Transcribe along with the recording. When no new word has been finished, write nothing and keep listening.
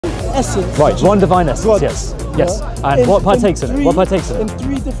essence. Right, one divine essence, God. yes. Yes. And what partakes in it? What partakes in it? In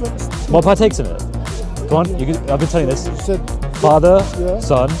three different... What partakes in it? Come on, I've been telling you this. You said Father,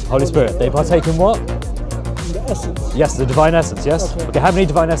 Son, Holy Spirit. They partake in what? in the essence. Yes, the divine essence, yes? Okay, how many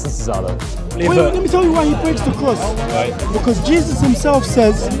divine essences are there? Wait, let me tell you why he breaks the cross. Right. Because Jesus himself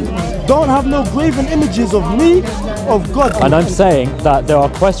says, don't have no graven images of me, of God. And I'm saying that there are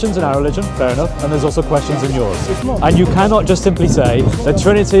questions in our religion, fair enough, and there's also questions in yours. And you cannot just simply say the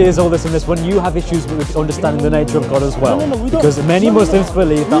Trinity is all this and this when you have issues with understanding the nature of God as well. Because many Muslims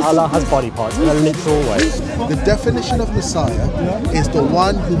believe that Allah has body parts in a literal way. The definition of Messiah is the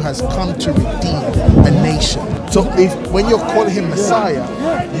one who has come to redeem a nation. So when you're calling him Messiah,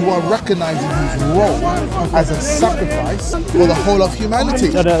 you are recognizing his role as a sacrifice for the whole of humanity.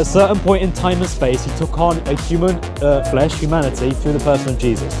 And at a certain point in time and space, he took on a human flesh, humanity, through the person of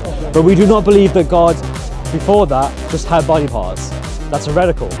Jesus. But we do not believe that God, before that, just had body parts. That's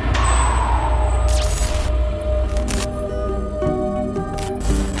heretical.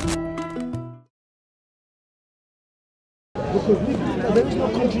 Because there is no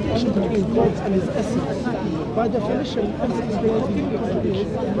contradiction between God and his essence. By definition, essence there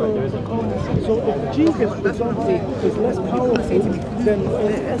is no contradiction. So if Jesus, for example, is less powerful, then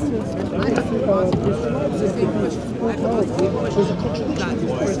in essence, describes it as more powerful. There's a contradiction in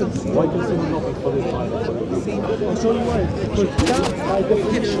essence. Why does he not follow the Bible? I'll show you why. Because that, by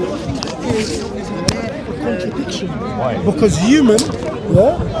definition, is a contradiction. Why? Because human,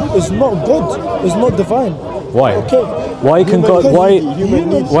 is not God, is not divine. Why? Okay. Why can God? Why?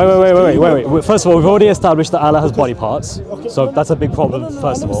 Wait. First of all, we've already established that Allah has body parts, okay, so that's a big problem.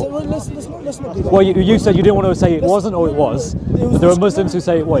 First of all, let's not do that. well, you said you didn't want to say it wasn't or it was. But there are Muslims who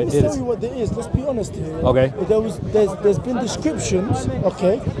say it Let me is. tell you what there is. Let's be honest here. Okay. There's been descriptions,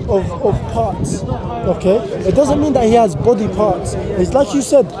 okay, of parts. Okay. It doesn't mean that he has body parts. It's like you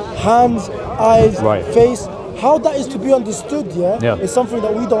said, hands, eyes, face. How that is to be understood, is something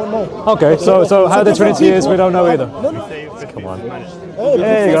that we don't know. Okay, so how the Trinity is, we don't know either. No. Come on.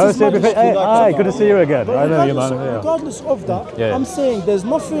 There you go. Hey, good to see you again. I know you, man. Regardless of that, I'm saying there's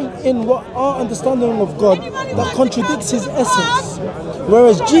nothing in what our understanding of God that contradicts his essence.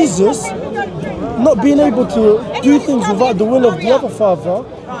 Whereas Jesus, not being able to do things without the will of the other Father,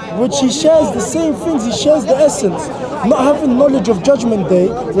 which he shares the same things, he shares the essence. Not having knowledge of Judgment Day,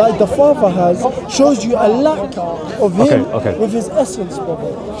 like the Father has, shows you a lack of him with his essence,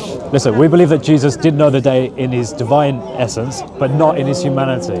 brother. Listen, we believe that Jesus did know the day in his divine essence, but not in his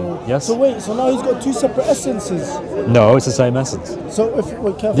humanity. Yes? So wait, so now he's got two separate essences. No, it's the same essence. So if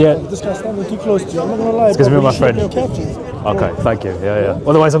we're careful, this guy's standing too close to you. I'm not gonna lie, excuse me, my friend. Okay, thank you. Yeah.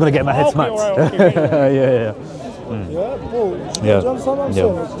 Otherwise, I'm gonna get my head smacked. Yeah. Yeah, bro. Do you understand what I'm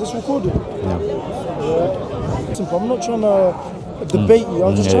saying? It's just recorded. Simple. I'm not trying to debate you.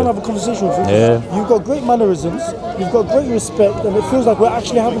 I'm just trying to have a conversation with you. You've got great mannerisms. You've got great respect, and it feels like we're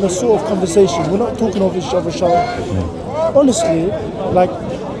actually having a sort of conversation. We're not talking over each other, shouting. Honestly, like,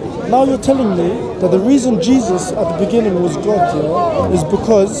 now you're telling me that the reason Jesus at the beginning was God, is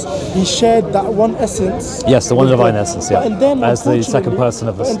because he shared that one essence. Yes, the one divine essence, And then, as the second person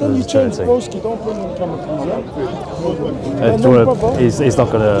of the Trinity. And then you change Broski, don't put me on camera, please, he's not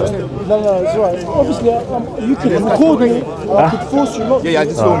going to... No, it's right. Obviously, you could record me, I could force you not to. I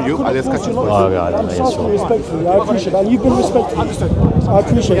just film you, I just catch you. Oh, God, I'm asking respectfully, I appreciate that. And you've been respectful. I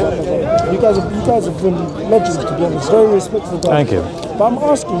appreciate that. You guys have been legends, to be honest. Very respectful guys. Thank you. But I'm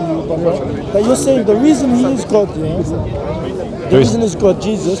asking you, brother, that you're saying the reason he is God, the reason is God,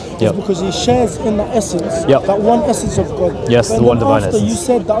 Jesus, is because he shares in the essence, that one essence of God. Yes, the one divine essence. After you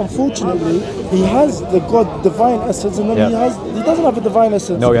said that, unfortunately, he has the God divine essence, and then he doesn't have a divine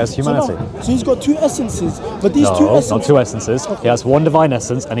essence. No, he has humanity. So he's got two essences, but these two essences... not two essences. He has one divine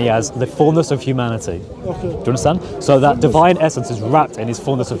essence, and he has the fullness of humanity. Do you understand? So that divine essence is wrapped in his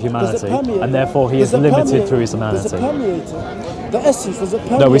fullness of humanity, and therefore he is limited through his humanity. Does it permeate the essence? Does it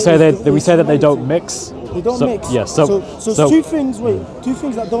permeate? No, we say that they don't mix. They don't mix. Yes. So two things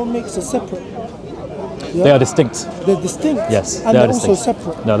that don't mix are separate. They are distinct. They're distinct. Yes, and they are also distinct.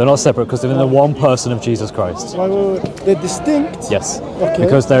 separate. No, they're not separate because they're in the one person of Jesus Christ. Wait. They're distinct. Yes.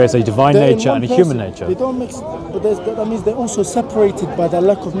 Because there is a divine nature and a human nature. They don't mix, but that means they're also separated by the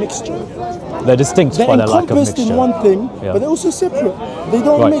lack of mixture. They're distinct by their lack of mixture. They're encompassed in one thing, but they're also separate. They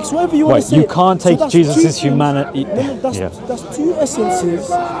don't mix. Whatever you want to say. You can't take Jesus' humanity. That's two essences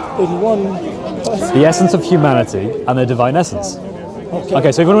in one person. The essence of humanity and the divine essence.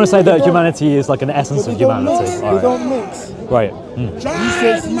 Okay, so if you want to say that humanity is like an essence of humanity. They don't mix. Right. You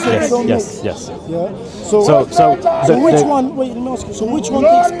said they don't mix. Yes. Yeah. So which one? Wait, let me ask you. So which one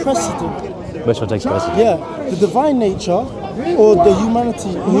takes precedent? Which one takes precedent? Yeah, the divine nature or the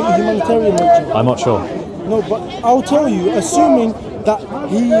humanitarian nature? I'm not sure. No, but I'll tell you, assuming that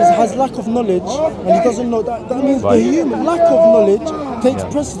he has lack of knowledge and he doesn't know that means the human lack of knowledge takes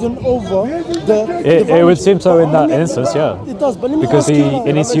precedent over the It would seem so in that instance, yeah. It does, but let me because ask you now,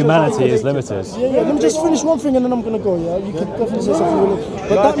 in his humanity is limited. Yeah, let me just finish one thing and then I'm going to go, yeah? You can definitely say something.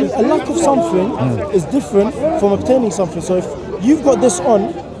 But that means a lack of something is different from obtaining something. So if you've got this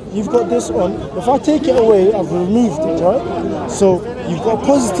on, if I take it away, I've removed it, right? So you've got a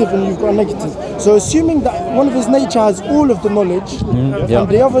positive and you've got a negative. So assuming that one of his nature has all of the knowledge, and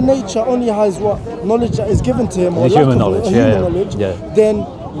the other nature only has what knowledge that is given to him, or the human knowledge, knowledge, then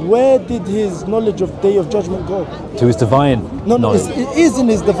where did his knowledge of Day of Judgment go? To his divine knowledge. It is in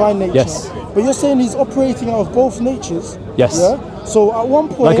his divine nature. Yes. But you're saying he's operating out of both natures. Yes. Yeah? So at one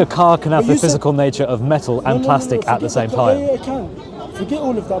point, like a car can have the physical nature of metal and plastic at the same time. Yeah, it can. Forget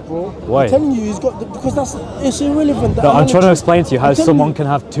all of that, bro. Why? I'm telling you, he's got because it's irrelevant. No, I'm trying to explain to you how someone can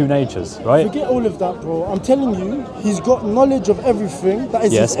have two natures, right? Forget all of that, bro. I'm telling you, he's got knowledge of everything. That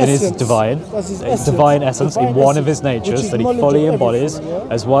is his essence. in his divine. That's his essence. Divine essence in one of his natures that he fully embodies,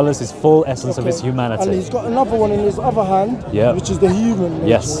 as well as his full essence of his humanity. And he's got another one in his other hand, which is the human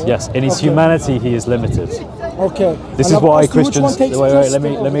nature. Yes. In his humanity, he is limited. Okay. This is why Christians. Wait, let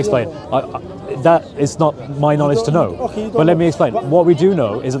me explain. That is not my knowledge to know. But let me explain. What we do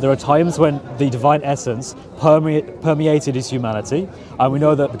know is that there are times when the divine essence permeated his humanity, and we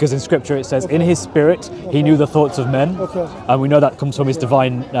know that because in Scripture it says, in his spirit he knew the thoughts of men, and we know that comes from his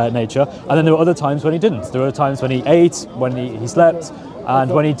divine nature. And then there were other times when he didn't. There were times when he ate, when he slept,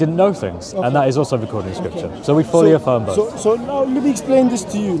 and when he didn't know things, and that is also recorded in Scripture. So we fully affirm both. So now let me explain this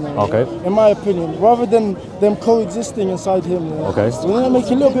to you now. Okay. In my opinion, rather than them coexisting inside him, will it make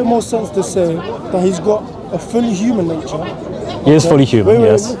a little bit more sense to say that he's got a fully human nature? He is fully human,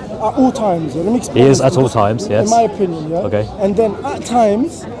 yes. At all times, let me explain. He is at all times, yes. In my opinion, Okay. And then at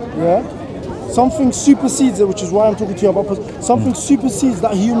times, something supersedes it, which is why I'm talking to you about. Something supersedes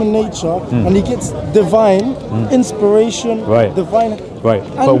that human nature, and he gets divine inspiration, divine. Right,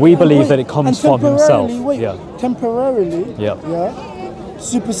 but we believe that it comes from himself. Temporarily,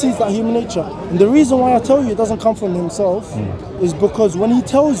 supersedes that human nature. And the reason why I tell you it doesn't come from himself is because when he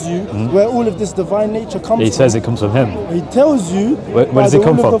tells you where all of this divine nature comes from, he says it comes from him. He tells you where does it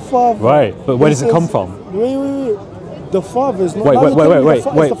come from? Right, but where does it come from? Wait. The Father is not.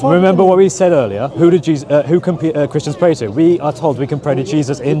 Wait. Remember what we said earlier? Who did Jesus? Who can Christians pray to? We are told we can pray to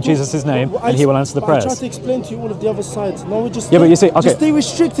Jesus in Jesus' name, and He will answer the prayers. I try to explain to you all of the other sides. No, we just. But you see, okay. Just stay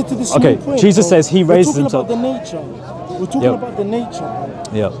restricted to this. Okay, point, Jesus says He raises Himself. We're talking about the nature. We're talking about the nature.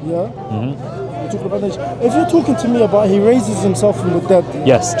 Yeah. We're talking about nature. If you're talking to me about He raises Himself from the dead.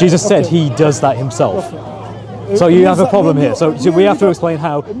 Yes, Jesus said He does that Himself. So you have a problem here. So we have to explain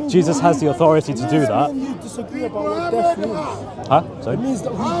how Jesus has the authority to do that. You disagree about what death means. Huh? Sorry? It means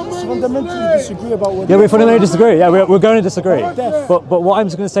that we fundamentally disagree about what. Yeah, we fundamentally disagree. Yeah, we're going to disagree. But what I'm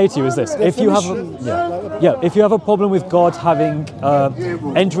just going to say to you is this: if you have a problem with God having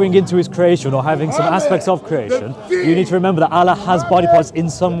entering into His creation or having some aspects of creation, you need to remember that Allah has body parts in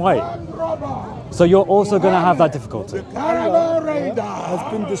some way. So you're also going to have that difficulty. Allah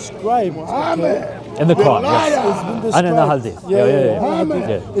has been described, in the Quran, yes. And in the Hadith.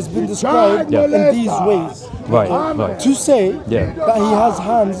 Yeah. It's been described in these ways. Right. To say that He has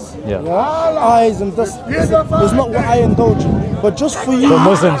hands, eyes, and this is not what I indulge in. But just for you,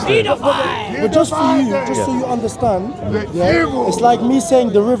 Muslims do. But just for you, so you understand, it's like me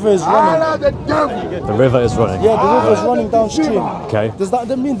saying the river is running. The river is running. Yeah, the river is running downstream. Okay. Does that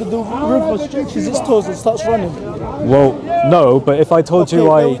mean that the river stretches its toes and starts running? Well, no, but if I told you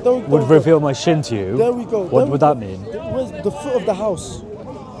I would reveal my shin to you, there we go. What would that mean? Where's the foot of the house?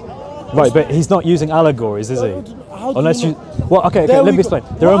 Right, but he's not using allegories, is he? Unless you. Well, okay, let me explain.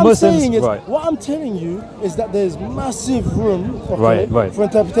 There are Muslims. What I'm telling you is that there's massive room right. for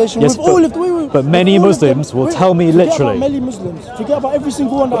interpretation. Yes, with all of the, but many Muslims will tell me literally. Many Muslims. Forget about every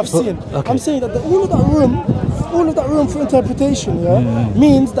single one that I've seen. Okay. I'm saying that all of that room for interpretation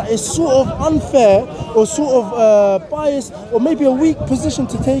means that it's sort of unfair or sort of biased or maybe a weak position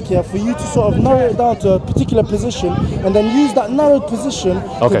to take here for you to sort of narrow it down to a particular position and then use that narrowed position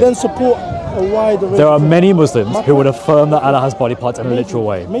to then support a wider range. There are many Muslims who would affirm that Allah has body parts in a literal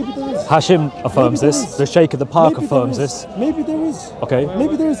way. Maybe there is. Hashim affirms this. The Sheikh at the Park affirms this. Maybe there is. Okay.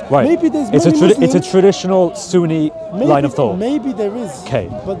 Maybe there is. Right. Maybe there's it's a traditional Sunni line of thought. Maybe there is. Okay.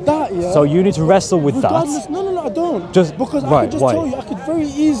 But that, so you need to wrestle with that. No, I don't. Just because I could just tell you. I could very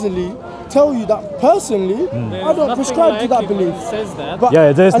easily tell you that personally, I don't prescribe to that belief. Says that. But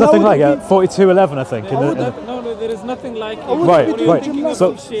there's nothing like it. 42:11, I think. No, there is nothing like it. Right.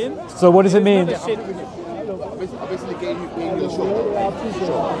 So what does it mean? basically gave you a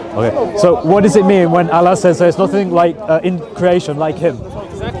show. Okay. So what does it mean when Allah says there's nothing like in creation like Him?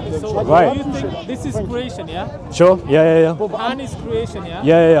 Exactly. So Right. do you think this is creation, yeah? Sure. Yeah. Man is creation, yeah?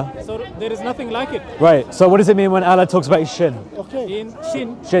 Yeah. So there is nothing like it. Right. So what does it mean when Allah talks about His shin? In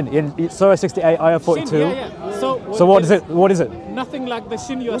shin. Shin in Surah 68, ayah 42. Shin, yeah. So what is it? What is it? Nothing like the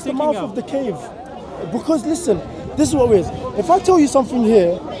shin you are What's the thinking mouth of the cave? Because listen, this is what it is. If I tell you something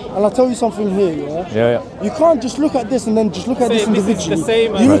here and I tell you something here, Yeah. you can't just look at this and then just look at Say this this is the individually.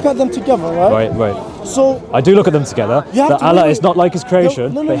 same, You right. look at them together, right? Right. So I do look at them together. you have That to Allah wait. is not like His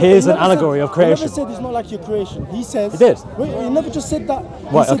creation, No, but here's he an never said- allegory of He creation. never said he's not like your creation. He says. He did. Wait, he never just said that.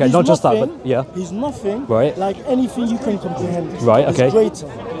 He Right, said okay, he's not just that, nothing- but yeah. He's nothing Right. like anything you can comprehend. Right, He's okay. greater.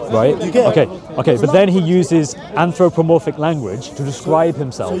 Right. You get it? Okay. But then He uses anthropomorphic language to describe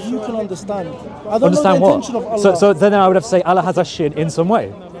Himself. So you can understand. I don't Understand know the what? intention of Allah. So then I would have to say Allah has a shin in some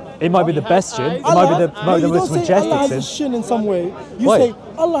way. It might be the best shin. It might be the No, you most don't say Allah majestic has shin. a shin in some way. You Why? say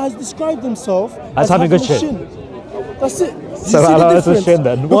Allah has described Himself As having a a shin. That's it. Do you So see the Allah has a difference? shin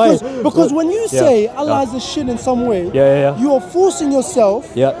then. Why? Because when you Yeah, say Allah yeah. has a shin in some way, Yeah. you are forcing yourself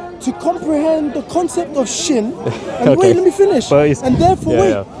Yeah. to comprehend the concept of shin. And Okay. wait, let me finish. But it's- And therefore,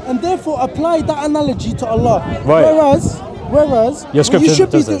 yeah. and therefore apply that analogy to Allah. Right. Whereas Your what scripture you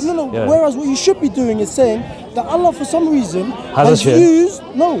should be does doing, this. Yeah. whereas what you should be doing is saying that Allah for some reason Has a shin.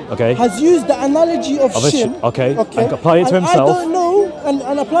 Okay. has used the analogy of Of a shin. shin, okay, and apply it to And himself. I don't know,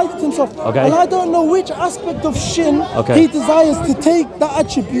 and apply it to himself. Okay. And I don't know which aspect of shin Okay. he desires to take that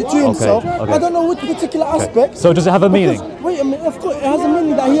attribute to himself. okay. I don't know which particular aspect. So does it have a meaning? Because- Wait a minute, of course, it has a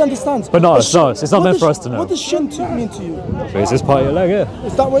meaning that he understands. But no, A it's not. It's not what meant does- for us to know. What does shin mean to you? Is this part of your leg? Yeah.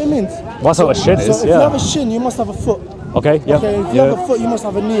 Is that what it means? That's what a shin So is. if you have Yeah. a shin, you must have a foot. Okay. Yeah. Okay, if you have a foot, you must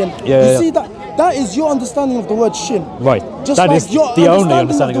have a knee. And Yeah, you yeah. see that is your understanding of the word shin. Right. Just That like is your the only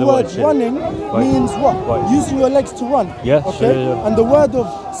understanding of the word shin. running means what? Right. Using your legs to run. Yeah, Okay. yeah. And the word of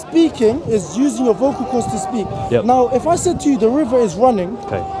speaking is using your vocal cords to speak. Yep. Now, if I said to you the river is running,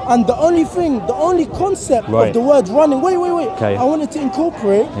 Okay. and the only concept Right. of the word running, wait, Okay. I wanted to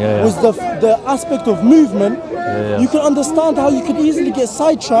incorporate Yeah. was the aspect of movement. Yeah. You can understand how you could easily get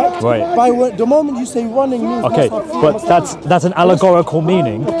sidetracked Right. by the moment you say running means. Okay, must have feet, but must have- that's an allegorical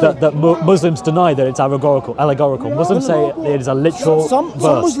meaning that Muslims deny that it's allegorical. Muslims say it is a literal Some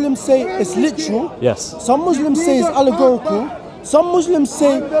verse. Muslims say it's literal. Yes. Some Muslims say it's allegorical. Some Muslims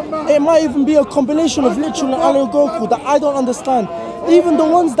say it might even be a combination of literal and allegorical that I don't understand. Even the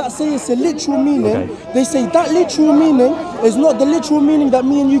ones that say it's a literal meaning, Okay. they say that literal meaning is not the literal meaning that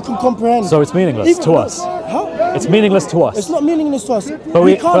me and you can comprehend. So it's meaningless to us. Huh? It's meaningless to us. It's not meaningless to us. But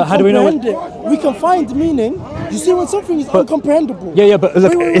we we- can't but how do we know comprehend it. We can find meaning. You see when something is incomprehensible. Yeah, but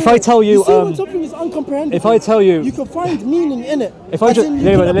look, if I tell you, you see when something is incomprehensible. if I tell you- you can find meaning in it. if I As just in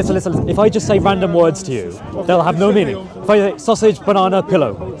you can- listen, if I just say random words to you, they'll have no meaning. If I say sausage, banana,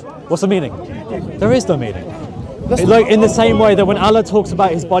 pillow, what's the meaning? There is no meaning. That's Like in the same way that when Allah talks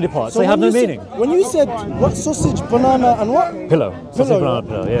about His body parts, they have no meaning. When you said what sausage, banana, and what Pillow, sausage, pillow, banana,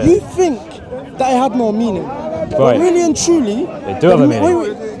 pillow. Yeah. you think that it had no meaning. But Right. really and truly, They do have a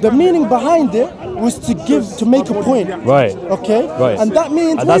meaning. the meaning behind it was to make a point. Right. Okay. Right. And that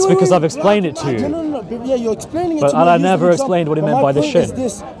means. And that's wait, because wait. I've explained it to you. No. But yeah, you're explaining it But to me. Allah using never an example. explained what he But meant my by the point shin. is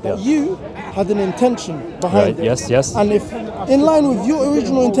this: that Yeah. you had an intention behind Right, it. yes. And if in line with your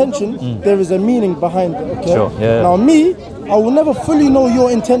original intention, there is a meaning behind it. Okay. Sure, yeah. Now me, I will never fully know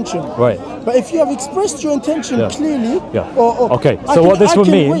your intention. Right. But if you have expressed your intention Yeah. clearly, Yeah. or Okay, I so what this would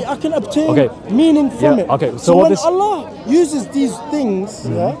mean- wait, I can obtain Okay. meaning from Yeah, it. okay, so So what when this- Allah uses these things,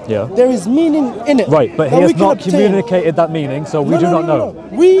 yeah. there is meaning in it. Right, but that He we has can not obtain. communicated that meaning, so we do not know.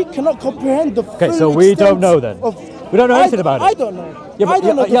 We cannot comprehend the Okay, full so we don't extent know then. of- We don't know anything about it. I don't know. Yeah, I but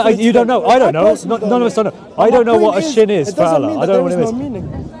don't know the yeah, full you don't know. extent. I don't know. personally None of us don't know. I My don't know point what a shin is it for doesn't Allah. mean I that don't know there what it is is. no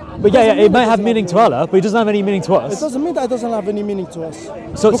meaning. But doesn't yeah, mean it might that have there's meaning no to Allah, but it doesn't have any meaning to It us. doesn't mean that it doesn't have any meaning to us.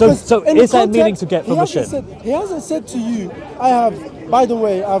 So Because in is the there meaning context, to get he from the hasn't shin? said- He hasn't said to you, I have, by the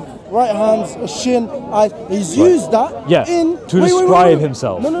way, I have right hands, a shin, eyes. He's used that Yeah, in... to describe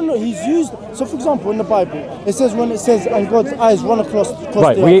himself. No. He's used... So for example, in the Bible, it says when it says, and God's eyes run across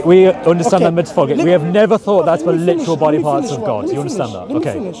Right, the we, earth. we understand Okay, that metaphorically. let We me- have never thought that's for let me literal finish, body let me parts finish, of right, God. let You me understand finish, that? let me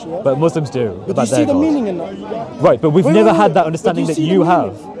Okay. finish, yeah? But Muslims do. But do about you see their the God. meaning in that? Right, but we've Wait, never wait, had wait. that But understanding do that see the you meaning?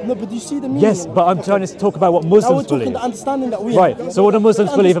 have. No, but do you see the meaning? Yes, in it? but I'm trying to talk about what Now we're Muslims talking believe. the understanding that we Right, have. so what do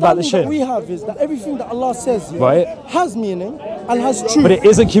Muslims believe about the understanding shin? that we have is that everything that Allah says here Right. has meaning and has truth. But it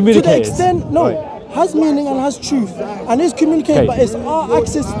isn't communicated. To the extent, no, Right. has meaning and has truth and is communicated, Okay. but it's our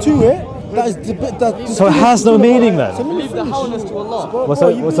access to it that is that. So it has no meaning then? So let me Leave the finish. holiness to Allah. What's Bro,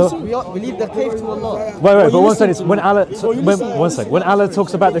 that? you What's listen. that? We leave the cave to Allah. Wait, you but one listen second. to When me. Allah, Bro, you listen. one second. When Allah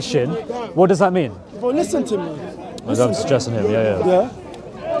talks about the shin, what does that mean? Bro, listen to me. I'm suggesting him. Yeah.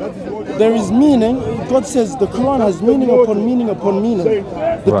 There is meaning. God says the Quran has meaning upon meaning upon meaning.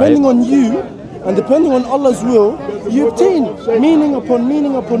 Depending on you and depending on Allah's will, you obtain meaning upon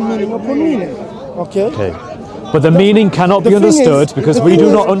meaning upon meaning upon meaning. Okay. But the meaning cannot be understood because we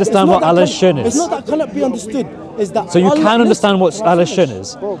do not understand what Allah's shin It's is. not that cannot be understood. It's that So you Allah, can understand what listen, Allah's shin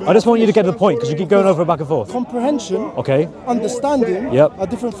is. I just want you to get to the point because you keep going over back and forth. Comprehension, Okay. understanding Yep. are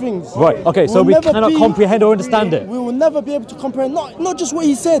different things. Right. Okay. So We'll we never cannot be- comprehend or understand it. We will never be able to comprehend not just what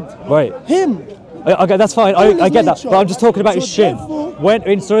he said. Right. Him. Okay, that's fine. I get that. But I'm just talking about his So shin. therefore- When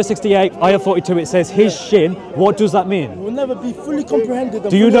in Surah 68, Ayah 42, it says his shin. What does that mean? Will never be fully comprehended.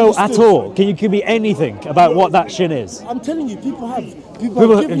 Do you know at all? Can you give me anything about what that shin is? I'm telling you, people have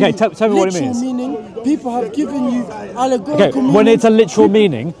People- given okay, you tell me what it literal means. meaning. People have given you allegorical Okay, meaning. when it's a literal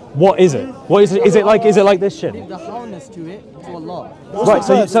meaning, what is it? What is it? Is it like this shin? The harness to it to Allah. Right.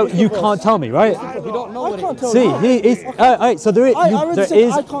 So you can't tell me, right? We don't know I what can't it tell See, you. he is. So there is. I already There said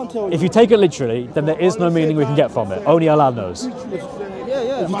is. I can't tell you. If you take it literally, then there is no meaning we can get from it. Only Allah knows. If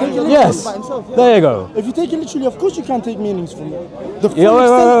you take it literally, Yes. There you go. If you take it literally, of course you can take meanings from it. The full Yeah,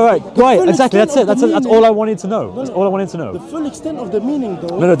 right. extent- the Right, full exactly. extent That's it. of That's the it. That's meaning- all I wanted to know. That's all I wanted to know. The full extent of the meaning,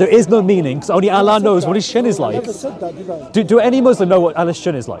 though. No, there is no meaning because only Allah knows what his shin is I like. never said that, did I? Do any Muslim know what Allah's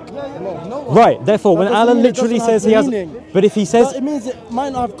shin is like? Right. Therefore, when doesn't Allah mean it literally doesn't says have he has, meaning. but if he says It means it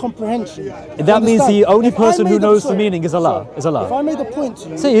might not have comprehension. that means the Understand? only If I person who made a- knows the sorry, meaning is Allah. sorry. Is If I Allah. made a point to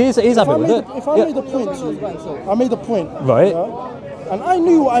you, See, he's if happy I with made it. a- if I Yeah. made a point to you, I made a point. Right. yeah, And I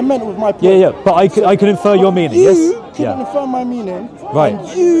knew what I meant with my point. Yeah. But I can infer your meaning. You Yes. couldn't Yeah. infer my meaning. Right. And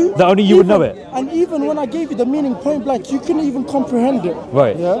you. That only you would know it. And even when I gave you the meaning point blank, you couldn't even comprehend it.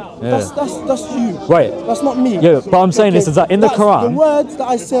 Right. Yeah. Yeah. That's you. Right. That's not me. Yeah, but I'm saying this is that in the That's Quran- the words that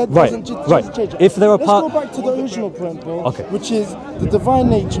I said. Right, doesn't right. change. If there are Let's part- go back to the original point, bro. Okay. Which is the divine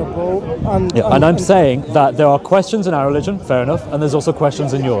nature, bro. And I'm saying that there are questions in our religion, fair enough, and there's also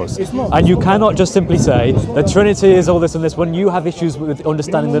questions in yours. It's not. And you cannot just simply say the Trinity is all this and this when you have issues with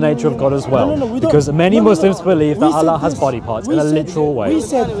understanding the nature of God as well. No, we don't. Because many Muslims believe We that said Allah has this. body parts We in a said- literal way. We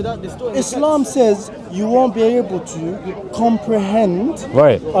said Islam says you won't be able to comprehend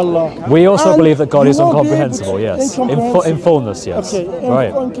Right. Allah. We also And believe that God you is won't be able incomprehensible, to- yes. In incomprehensible. fullness, yes. Okay,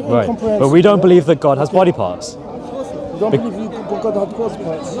 right. Right. But we don't believe that God has body parts. You don't believe you God had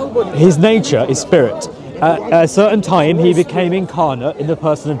consequences. His nature is spirit. At a certain time, he became incarnate in the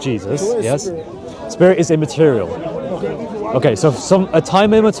person of Jesus. what is Yes, spirit? spirit is immaterial. Okay, so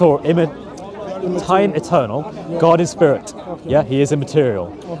time eternal, God is spirit. Yeah, he is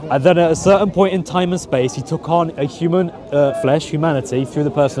immaterial. And then at a certain point in time and space, he took on a human flesh, humanity, through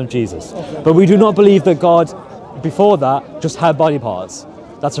the person of Jesus. But we do not believe that God, before that, just had body parts.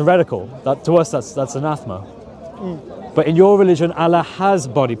 That's heretical. That to us, that's anathema. But in your religion, Allah has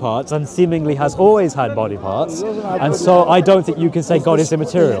body parts and seemingly has always had body parts. And so I don't think you can say God is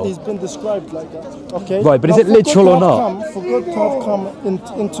immaterial. He's been described like that. Okay. Right, but is Now, it for God literal to or have not? For God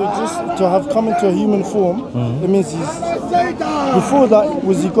to have come into a human form, Mm-hmm. it means he's. Before that,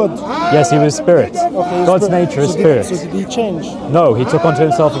 was he God? Yes, he was spirit. Okay, he's God's spirit. nature is So spirit. did he change? No, he took onto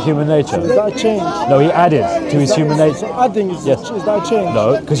himself a human Is nature. that a change? No, he added to his human So nature. adding is, Yes. is that a change?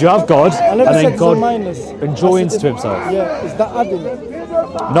 No, because you have God, I and never said then it's a God minus. enjoins I said to himself. Yeah, is that adding?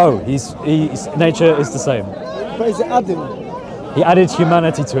 No, his nature is the same. But is it adding? He added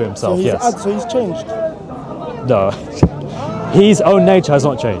humanity to So himself. he's Yes. so he's changed. No, his own nature has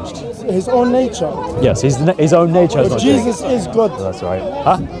not changed. His own nature. Yes, his own nature has But not Jesus changed. is God. That's right.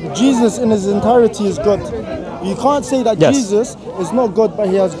 Huh? Jesus in his entirety is God. You can't say that Yes. Jesus is not God, but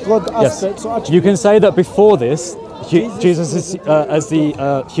he has God Yes. aspects. So actually, You can say that before this, Jesus is, as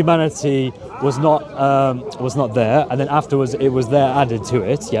the humanity was not there, and then afterwards it was there added to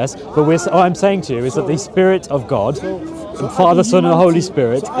it. Yes, but what I'm saying to you is that the Spirit of God, Father, Son, and Holy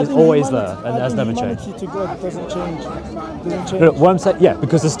Spirit, is always there and has never changed. Humanity to God doesn't change. Doesn't change. No, what I'm saying, yeah,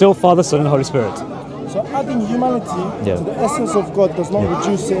 because there's still Father, Son, and Holy Spirit. So adding humanity Yeah. to the essence of God does not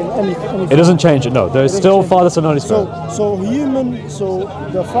reduce it in anything. It doesn't change it. No, there's still change it. Father, Son, and Holy Spirit. So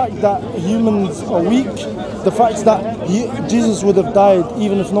the fact that humans are weak, the fact that Jesus would have died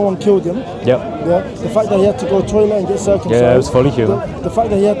even if no one killed him. Yep. Yeah, the fact that he had to go to the toilet and get circumcised. Yeah, it was fully human. The fact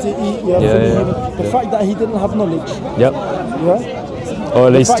that he had to eat. Yeah, Yeah, fully yeah, human. The yeah. fact that he didn't have knowledge. Yep. Yeah. Or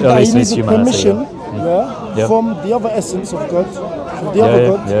at The least, fact at that least he his needed humanity. permission. Yeah. Yeah. From the other essence of God, from the Yeah, other yeah,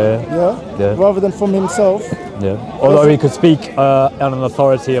 God. yeah, yeah. Rather than from himself. Yeah. Although he could speak on an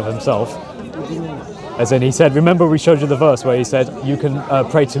authority of himself. As in, he said, remember we showed you the verse where he said, you can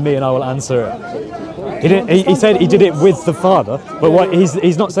pray to me and I will answer it. He didn't. He said he did it with the Father, but what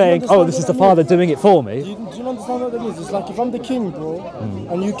he's not saying, oh, this is the Father doing it for me. Do you understand what that means? It's like if I'm the king, bro,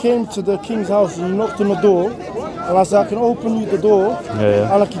 and you came to the king's house and you knocked on the door, and I said I can open you the door,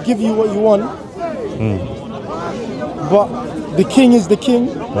 Yeah. and I can give you what you want. But the king is the king,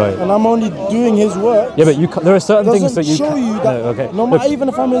 Right. and I'm only doing his work. Yeah, but there are certain Doesn't things that you show you that No, okay. no Look, matter, even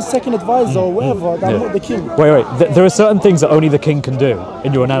if I'm his second advisor or whatever, that I'm Yeah. not the king. Wait. There are certain things that only the king can do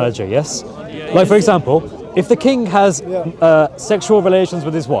in your analogy, yes? Like, for example, if the king has sexual relations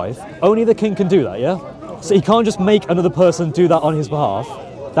with his wife, only the king can do that, yeah? So he can't just make another person do that on his behalf.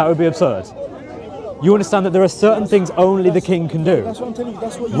 That would be absurd. You understand that there are certain things only the king can do. That's what I'm telling you.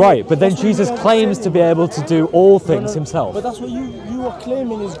 That's what you. Right, but then that's what you Jesus guys are claims saying. to be able to do all things No, himself. But that's what you are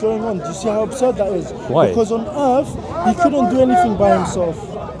claiming is going on. Do you see how absurd that is? Why? Because on earth, he couldn't do anything by himself.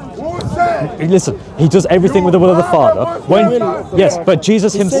 Listen, he does everything with the will of the Father. Yes, but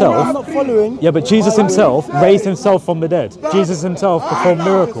Jesus He's saying, I'm himself. not following. Yeah, but Jesus my will. himself raised himself from the dead. Jesus himself performed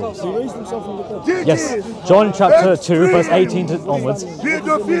miracles. He raised himself from the dead. Yes, John chapter 2, verse 18 onwards.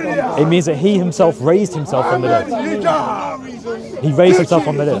 It means that he himself raised himself from the dead. He raised himself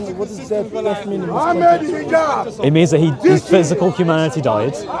from the dead. What does dead left mean in this context? It means that his physical humanity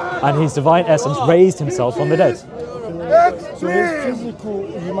died, and his divine essence raised himself from the dead. So his physical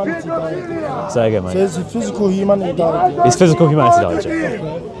humanity died. Say again, So mate. his physical humanity died. His physical humanity died. Yeah.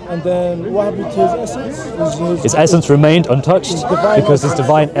 Okay. And then what happened to his essence? His essence remained untouched because his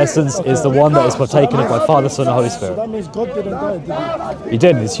divine essence is the one that is partaken of by Father, Son, and Holy So Spirit. that means God didn't die, did He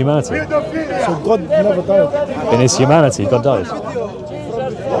did in his humanity. he? So God never died. In his humanity, God died.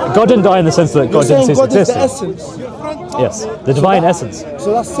 God didn't die in the sense that You're God didn't saying cease God is the existing. essence. Yes, the divine essence.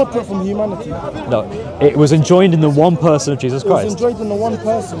 So that's separate from humanity. No, it was enjoined in the one person of Jesus It was Christ. enjoyed in the one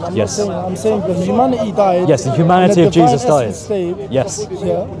person. Yes. I'm saying the humanity died. Yes, the and humanity the of Jesus divine died. essence stayed. Yes.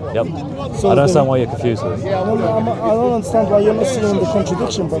 Yeah. Yep. So I don't understand the- why you're confused with it. I don't understand why you're not seeing the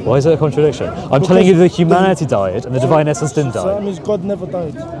contradiction, brother. Why is it a contradiction? I'm telling you the humanity died and the divine essence didn't So that die. means God never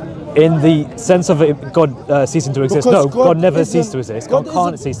died. In the sense of it, God ceasing to exist. Because No, God never isn't- ceased to exist. God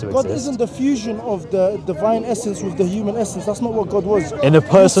can't isn't- cease to God exist. isn't the fusion of the divine essence with the human essence. That's not what God was. In the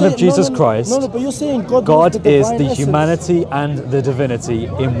person You're of Jesus saying- Christ, No, but you're saying God God was the is divine the essence. humanity and the divinity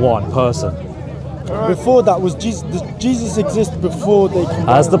in one person. Before that was Jesus. Jesus exists before they combined.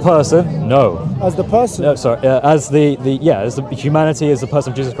 As the person, no. As the person. No, sorry. As the humanity is the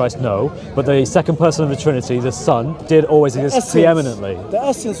person of Jesus Christ, no. But the second person of the Trinity, the Son, did always exist Essence. preeminently. The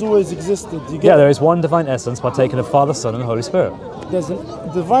essence always existed. You get Yeah, there is one divine essence partaken of Father, Son, and Holy Spirit. There's a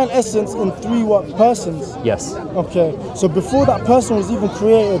divine essence in three what persons. Yes. Okay, so before that person was even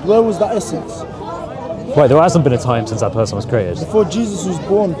created, where was that essence? Right, there hasn't been a time since that person was created. Before Jesus was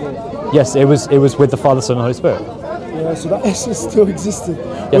born, bro. Yes, it was with the Father, Son, and Holy Spirit. Yeah, so that essence still existed.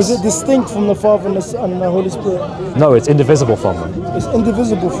 Yes. Was it distinct from the Father and the Son and the Holy Spirit? No, it's indivisible from them. It's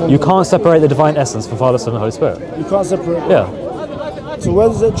indivisible from You them. can't separate the divine essence from Father, Son, and Holy Spirit. You can't separate them. Yeah, So where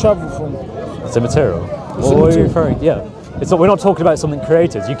does it travel from? it's immaterial. What are you immaterial. referring? Yeah, it's not. We're not talking about something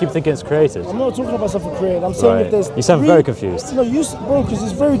created. You keep thinking it's created. I'm not talking about something created. I'm saying Right. if there's You sound three- very confused. No, bro, because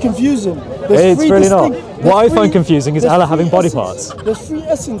it's very confusing. There's It's three really not. distinct- What I there's find three- confusing is there's Allah three having body essences. parts. There's three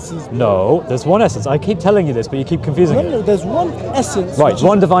essences. No, there's one essence. I keep telling you this, but you keep confusing No, it. no, there's one essence. Right, which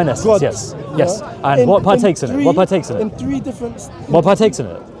one is divine essence. God, Yes, yes. yeah? And what partakes in it? three- What partakes in In it? three different. What partakes in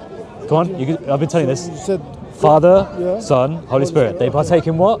it? Come on, I've been telling you this. You said Father, Yeah. Son, Holy Spirit. They partake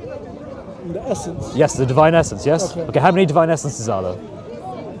in what? in the essence. Yes, the divine essence. Yes. Okay. Okay. How many divine essences are there?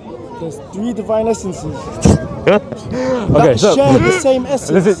 There's three divine essences Okay, that so share the same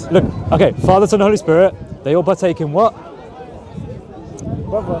essence. this is, look. Okay, Father, Son, Holy Spirit. They all partake in what?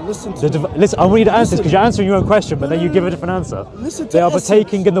 Brother, listen to The listen, I want you to answer this because you're answering your own question, but then you give a different answer. Listen to They are essence.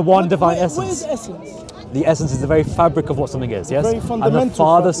 partaking in the one What- divine what essence. is essence? The essence is the very fabric of what something is, yes? very And the fundamental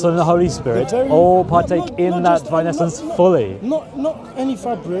Father, fabric. Son, and the Holy Spirit The very- all not- partake not- in not that just- divine not- essence not- fully. Not any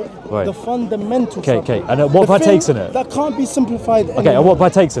fabric, Right. the fundamental Okay, fabric. okay, and what The partakes thing in it? That can't be simplified Okay, anymore. and what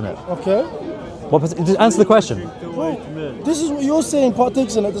partakes in it? Okay? Just answer the question. Bro, this is what you're saying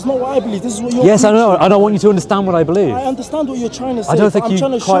partakes in it. That's not what I believe. This is what you're Yes, I know. preaching. I don't want you to understand what I believe. I understand what you're trying to say. I don't but think I'm you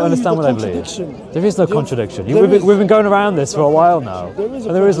trying to quite show understand you what the I believe. contradiction. There is no You're- contradiction. there is. We've been going around this for a while now. There is a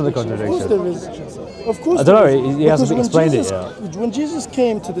And there isn't a Of course contradiction. there is. Of course I don't there know, is. he hasn't Because when explained it Jesus- yet. When Jesus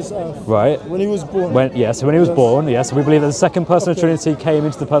came to this earth, Right. when he was born, When he was Yes. born, yes, we believe that the second person of Okay. Trinity came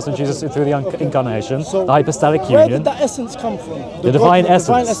into the person of Jesus through the incarnation, so the hypostatic where union. did that essence come from? The divine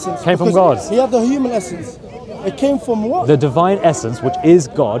essence came from Because God. He had the human essence. It came from what? The divine essence, which is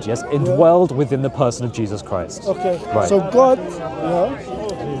God, yes, indwelled within the person of Jesus Christ. Okay. Right. So God,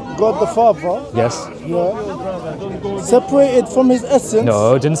 God the Father, Yes. separated from his essence.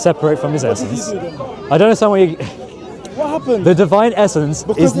 No, didn't separate from his What did he essence. do then? I don't understand why you. What happened? The divine essence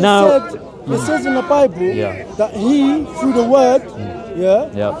Because is now. it says in the Bible Yeah. that he, through the word,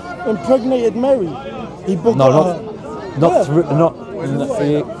 Yeah. impregnated Mary. He begot No, her. not Yeah. through, not.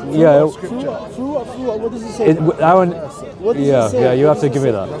 Yeah. Through what does it say? Aaron. What does Yeah, it say? yeah. You have to give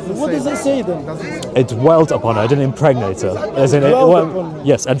me that. What does it say then? It dwelt upon her. It didn't impregnate her. As in, Dwelled upon her.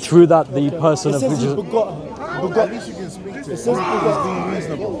 yes, and through that, the person It of says which he is. begot her. Begot. At least you can speak to It him. says begot. Being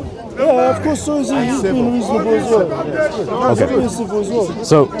reasonable. Yeah, of course. So is he. He's being reasonable as well. Okay. He's being civil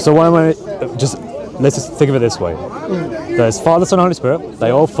as well. So why am I just? Let's just think of it this way. There's Father, Son, Holy Spirit.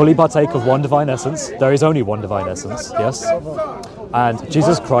 They all fully partake of one divine essence. There is only one divine essence. Yes. And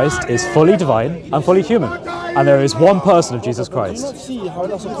Jesus Christ is fully divine and fully human. And there is one person of Jesus Do you not Christ. see how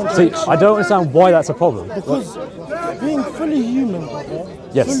that's a See, contradiction? I don't understand why that's a problem. Because being fully human, brother,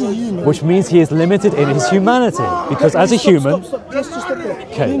 Yes, fully human, which means he is limited in his humanity. Because as a human, Stop. Let's just stop there.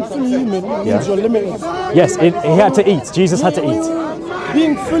 Okay. Being fully human means Yeah. you're limited. yes, he had to eat. Jesus had to eat.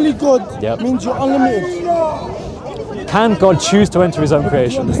 Being fully God Yep. means you're unlimited. Can God choose to enter his own Do you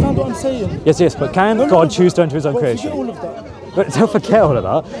creation? understand what I'm saying? Yes, but can God choose to enter his own But creation? forget all of that. But don't forget all of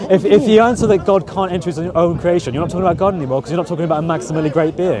that. If you answer that God can't enter his own creation, you're not talking about God anymore because you're not talking about a maximally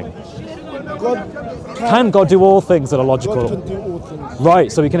great being. God Can God do all things that are God logical? can do all things.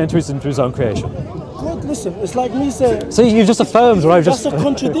 Right, so he can enter into his own creation. God, listen, it's like me saying, So you've just affirmed what I've that's just... a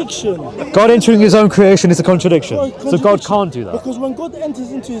contradiction. God entering his own creation is a contradiction. So God Contradiction. can't do that. Because when God enters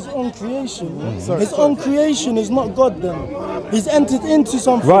into his own creation, his own creation is not God then. He's entered into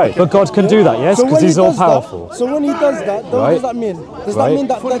something. Right, but God can do that, yes? So Because when he he's all does that- powerful. So when he does that, then what Right. does that mean? Does Right. that mean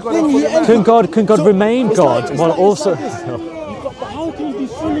that the thing he entered... Can God So remain it's God like- while it's also... like this. But how can you be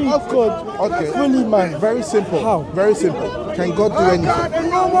fully God, Okay. fully man? Very simple. How? Very simple. Can God do anything?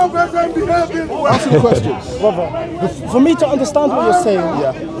 Ask him questions. Brother, for me to understand what you're saying,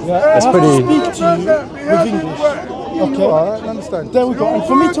 I have pretty- to speak to you with English. Okay? Alright, I understand. There we go. And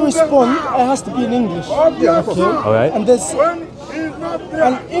for me to respond, it has to be in English. Okay? Alright.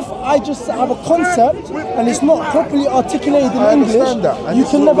 And if I just have a concept and it's not properly articulated in I English, understand that. And you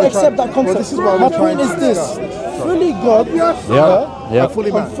this can is what never we're accept trying- that concept. well, this is what My we're trying point is to this: discuss. fully God, Yeah. Fully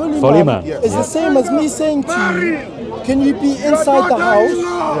and man. Fully man. is the same as me saying to you, can you be inside the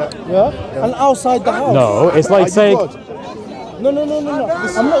house, and outside the house? No, it's like Are you saying... God? No.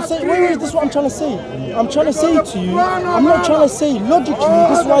 I'm not saying. Wait. This is what I'm trying to say. I'm trying to say to you. I'm not trying to say logically.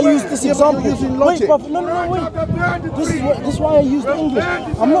 This is why I use this Yeah, but example. you're using Wait, logic. but no. Wait. This is why I use the English.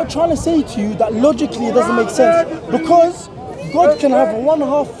 I'm not trying to say to you that logically it doesn't make sense because God can have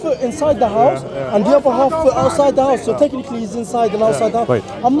 1/2 foot inside the house and the other 1/2 foot outside the house. So technically he's inside and outside the house. Wait.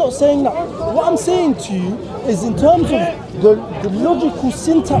 I'm not saying that. What I'm saying to you is in terms of the logical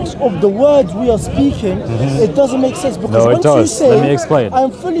syntax of the words we are speaking, it doesn't make sense because No, it once you does. say Let me explain.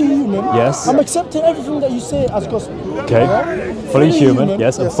 I'm fully human, Yes. I'm accepting everything that you say as gospel. Okay. Yeah? Fully human,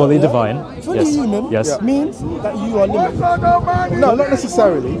 yes, and fully divine. Fully Yes. human Yes. means that you are limited. No, not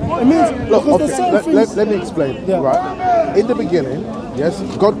necessarily. It means Look, because okay, there's certain things. let me explain. Yeah. Right. In the beginning, yes,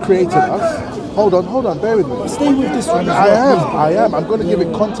 God created us. Hold on, bear with me. Stay with this one. I am. I'm going to give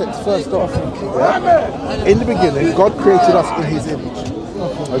it context first off. Yeah? In the beginning, God created us in His image.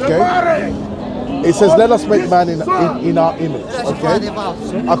 Okay? It says, let us make man in our image. Okay?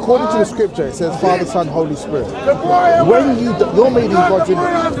 According to the scripture, it says Father, Son, Holy Spirit. When you're made in God's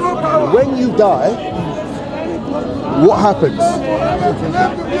image. When you die, what happens?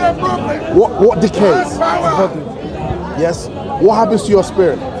 What decays? Yes? What happens to your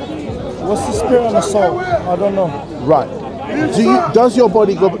spirit? What's the spirit and the soul? I don't know. Right. Does your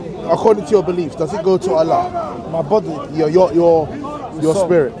body go, according to your beliefs, does it go to Allah? My body. Your soul.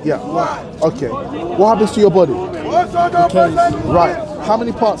 spirit, yeah. Okay. What happens to your body? Decays. Right. How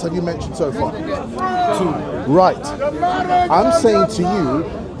many parts have you mentioned so far? 2. Right. I'm saying to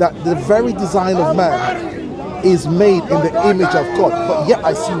you that the very design of man is made in the image of God, but yet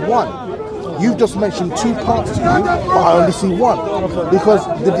I see one. You've just mentioned 2 parts to you, but I only see one. Because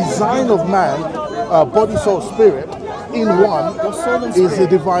the design of man, body, soul, spirit, in one is the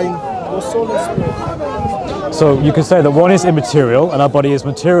divine. Your soul and spirit. So you can say that one is immaterial and our body is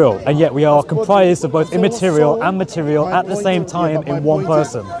material, and yet we are comprised of both immaterial and material My at the point same is- time yeah, but my in one point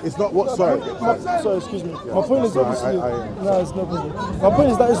is- person. It's not what, sorry. Sorry, excuse me. My point is Sorry, obviously. I- No, it's no problem. My point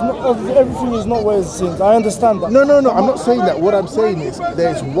is that it's not, everything is not where it seems. I understand that. No, I'm not saying that. What I'm saying is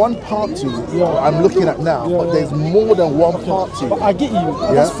there's one part to you I'm looking at now, but there's more than one part to you. But I get you.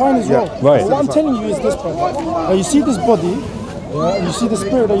 And that's fine as well. Right. But what I'm telling you is this, brother. Now you see this body, and you see the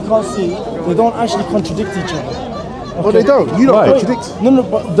spirit that you can't see. They don't actually contradict each other. Well, they don't. You don't Right. contradict. No,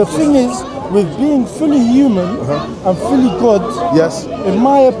 but the thing is, with being fully human and fully God, Yes. in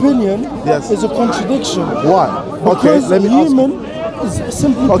my opinion, Yes. is a contradiction. Why? Okay, Because let me ask. human is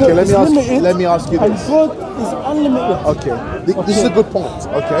simply Okay, put, let is me ask- limited, let me ask you and this. God is unlimited. Okay, this is a good point.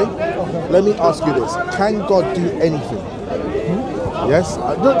 Okay, let me ask you this. Can God do anything? Yes?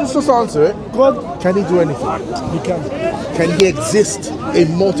 Just answer it. God, Can he do anything? he can. Can he exist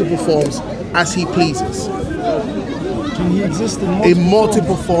in multiple forms as he pleases? Can he exist in In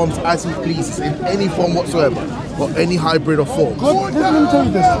multiple forms as he pleases, in any form whatsoever, or any hybrid of forms? God, let me tell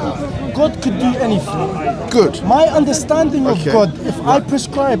you this. God could do anything. Good. My understanding of Okay. God, if I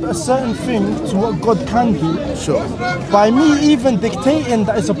prescribe a certain thing to what God can do, Sure. by me even dictating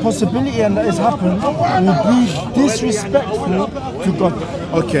that it's a possibility and that it's happened, will be disrespectful to God.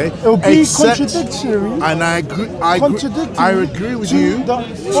 Okay. It will be Except- contradictory. And I agree. Contradictory I agree with to you the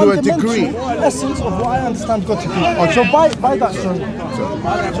to a degree. fundamental essence of what I understand God to be. So by that, sorry. You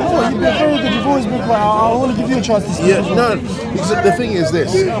know what, you've been very good. You've always been quiet. I want to give you a chance to speak. Yeah, as well. no, because the thing is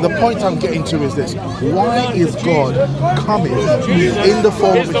this, the point I'm getting to is this. Why is God coming in the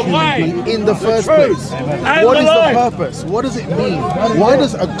form of a human being in the first place? What is the purpose? What does it mean? Why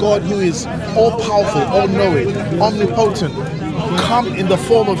does a God who is all-powerful, all-knowing, omnipotent, come in the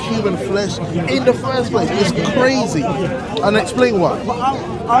form of human flesh in the first place? It's crazy. And explain why.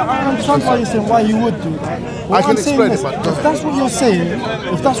 I understand why you're saying why you would do that. What I can I'm saying explain is, it, but go if that's what you're saying, then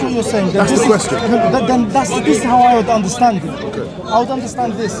That's the this question. Then this is how I would understand it. I would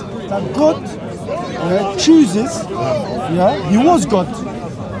understand this, that God chooses, he was God,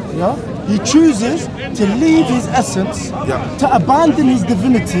 he chooses to leave his essence, to abandon his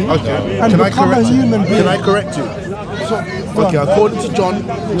divinity, Okay. and Can I become a correct you? human being. Can I correct you? So, go Okay, on. according to John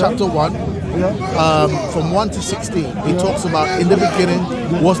chapter 1, from 1 to 16, it talks about in the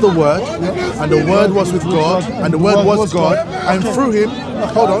beginning was the Word, and the Word was with God, and the Word was God, and through him,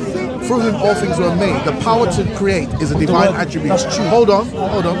 through him all things were made. The power to create is a divine attribute. That's true. Hold on.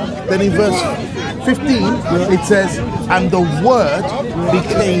 Then in verse 15, it says, and the Word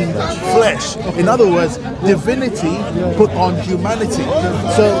became flesh. In other words, divinity put on humanity.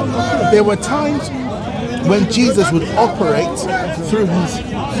 So there were times when Jesus would operate through his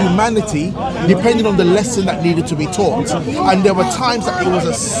humanity, depending on the lesson that needed to be taught. And there were times that it was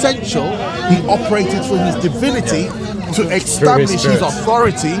essential he operated through his divinity to establish his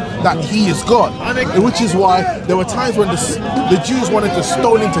authority that he is God. Which is why there were times when the Jews wanted to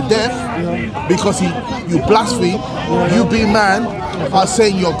stone him to death because you blaspheme, you be man, are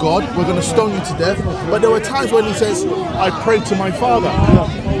saying you're God, we're going to stone you to death. But there were times when he says, I pray to my Father.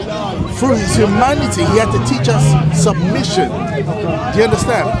 Through his humanity, he had to teach us submission. Do you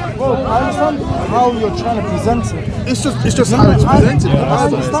understand? Well, I understand how you're trying to present it. It's just how it's presented. I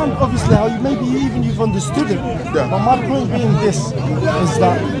understand obviously how maybe even you've understood it. Yeah. But my point being this is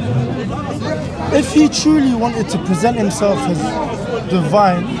that if he truly wanted to present himself as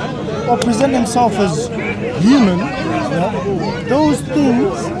divine or present himself as human, those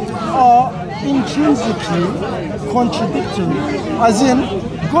things are intrinsically contradictory. As in,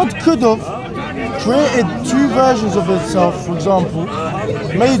 God could have created two versions of himself, for example,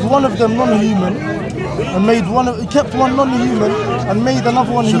 made one of them non-human, and kept one non-human, and made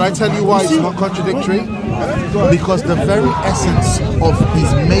another one. Should I tell you why it's not contradictory? Because the very essence of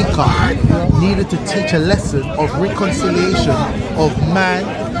his maker needed to teach a lesson of reconciliation, of man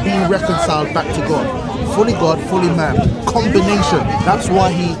being reconciled back to God. Fully God, fully man. Combination. That's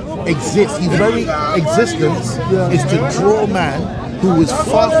why he exists. His very existence is to draw man who is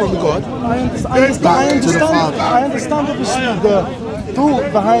far from God back to the Father. I understand obviously the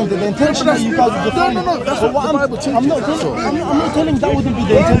thought behind it, the intention that you guys are defining. No, that's what the Bible teaches. I'm not telling that wouldn't be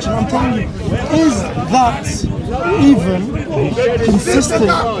the intention. I'm telling you, is that even consistent,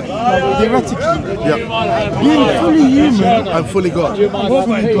 like, theoretically? Being fully human And fully God. and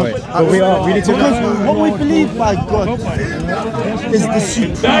fully God. But we need to Because what we believe by God is the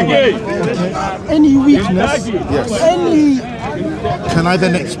supreme. Okay? Any weakness, any... Can I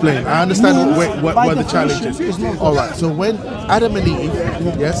then explain? I understand By where the challenge definition, it's is. not All right. So when Adam and Eve,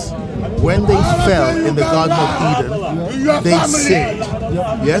 when they fell in the Garden of Eden, they sinned.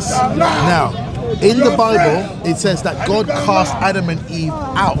 Yes. Now, in the Bible, it says that God cast Adam and Eve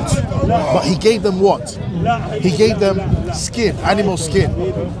out, but He gave them what? He gave them skin, animal skin.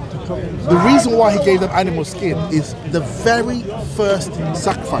 The reason why He gave them animal skin is the very first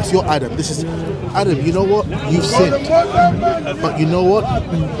sacrifice. You're Adam. This is Adam. You know what? You've sinned, but you know what?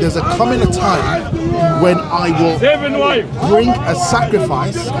 There's coming a time when I will bring a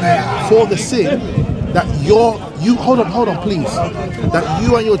sacrifice for the sin that you hold on, please. That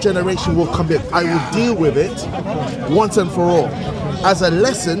you and your generation will commit. I will deal with it once and for all. As a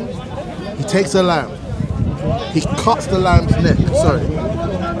lesson, He takes a lamb. He cuts the lamb's neck. Sorry.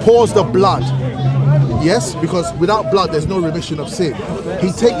 Pours the blood. Yes, because without blood, there's no remission of sin.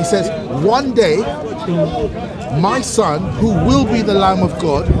 He says, one day, my son, who will be the Lamb of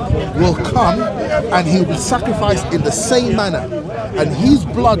God, will come and he will be sacrificed in the same manner, and his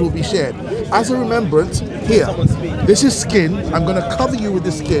blood will be shed. As a remembrance, here, this is skin. I'm going to cover you with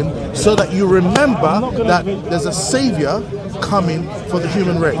the skin so that you remember that there's a savior coming for the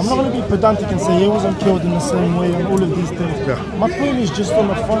human race. I'm not going to be pedantic and say he wasn't killed in the same way and all of these things. Yeah. My point is just on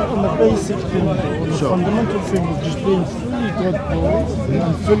the basic thing, the fundamental thing of just being fully God,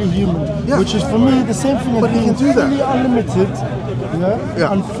 and fully human, which is for me the same thing as being fully unlimited,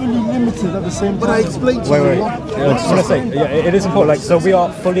 and fully limited at the same time. But I explained to Wait. you. I just want to say, it is important. Like, so we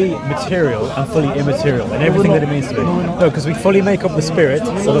are fully material and fully immaterial, and everything that it means to be. No, because we fully make up the spirit,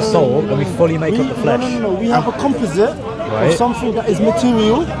 so the soul, and we fully make up the flesh. No. We have a composite of something that is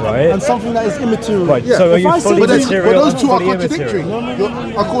material and something that is immaterial. Right. Yeah. So are you fully material? But those two are fully contradictory.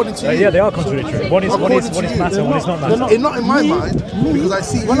 According to you. Yeah, they are contradictory. One is matter, one is not matter. Not in my mind, because I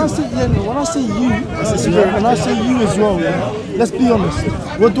see when you. I say you, and I say you as well, let's be honest.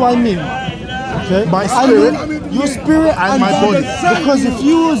 What do I mean? Okay. My spirit, your spirit and my body. Because if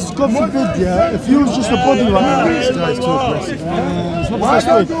you was, God forbid, if you was just a body right now, This guy's too aggressive. it's not the best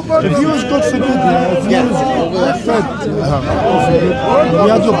way. If you was, God forbid, if you was fed, you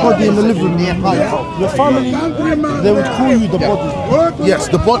had your body in the living room, your family, they would call you the body. Yes,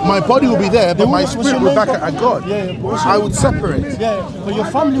 my body will be there, but my spirit will back at God. I would separate. Yeah, but your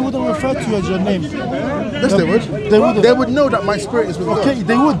family wouldn't refer to you as your name. Yes, they would. They would know that my spirit is with God. Okay,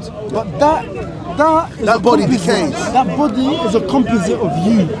 they would, but that body composite. decays. That body is a composite of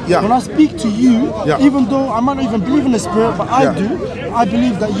you. Yeah. When I speak to you, even though I might not even believe in the spirit, but I do, I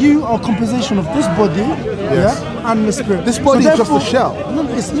believe that you are a composition of this body, and the spirit. This body is just a shell. No,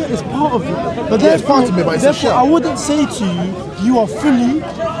 it's part of it. But it's part of me, but it's a shell. I wouldn't say to you are fully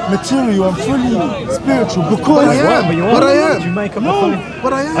material and fully spiritual because But I am. You make up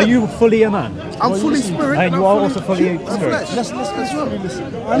But I am. Are you fully a man? I'm fully spirit. And you are also fully spirit. Let's really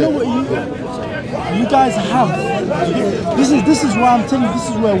listen. I know what you guys have. This is why I'm telling you, this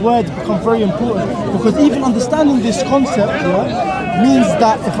is where words become very important, because even understanding this concept means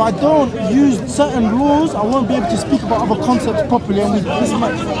that if I don't use certain laws, I won't be able to speak about other concepts properly, and this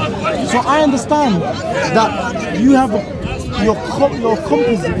much. So I understand that you have your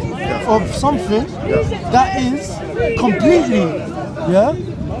composite of something that is completely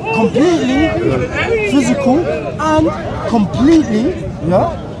physical and completely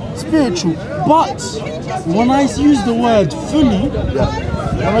spiritual. But when I use the word fully,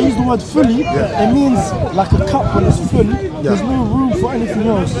 it means like a cup when it's full, there's no room for anything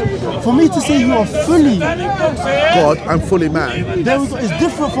else. For me to say you are fully God, I'm fully man. it's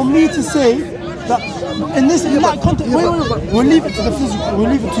different for me to say that in that context. We'll leave it to the physical. We'll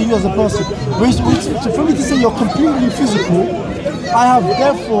leave it to you as a person. For me to say you're completely physical, I have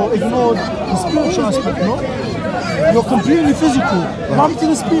therefore ignored the spiritual aspect. No, you're completely physical. I'm to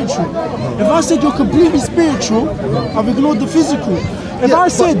the spiritual. If I said you're completely spiritual, I've ignored the physical. If I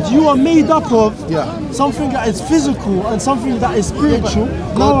said you are made up of something that is physical and something that is spiritual,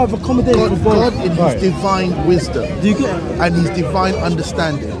 now I've accommodated for both. God in His divine wisdom, Do you get it? and His divine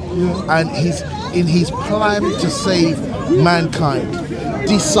understanding, and in His plan to save mankind,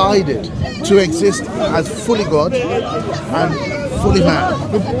 decided to exist as fully God and fully man.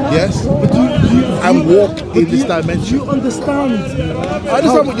 Yes, and walk in this dimension. Do you understand? I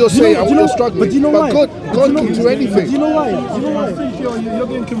understand what you're saying. and what you're struggling. But do you know why? God can do anything. Do you know why? I think you're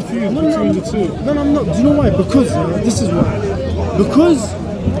getting confused between the two. No, I'm not. Do you know why? Because this is why. Because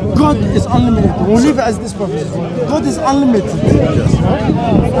God is unlimited. We'll leave it as this, prophet. God is unlimited,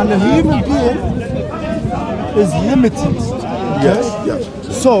 and a human being is limited. Yes.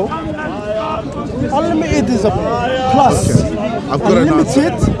 So unlimited is a plus. I've got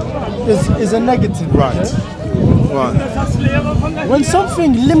Unlimited is a negative. Right. When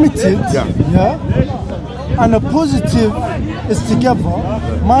something limited, and a positive is together,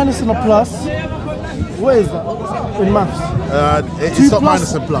 minus and a plus, what is that in maths? It's not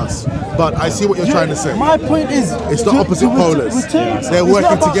minus and plus, but I see what you're trying to say. My point is, It's not opposite polars. They're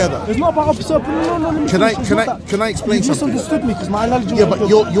working together. It's not about opposite polars. No, Can I explain you something? misunderstood me because my analogy. Yeah, but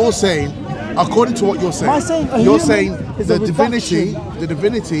you're saying, according to what you're saying, Am I saying a you're human saying is the a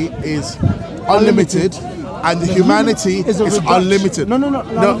divinity is unlimited, and the humanity is unlimited.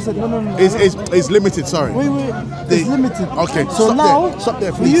 No. Is limited. Sorry. Wait. It's limited. Okay. So now, stop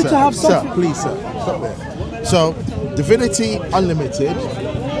there, for please, you sir. to have something, Sir, please, sir, stop there. So, divinity unlimited,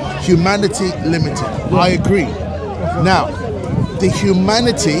 humanity limited. I agree. Now, the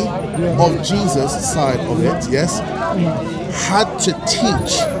humanity of Jesus' side of it, yes, had to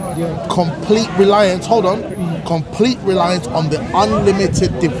teach complete reliance, complete reliance on the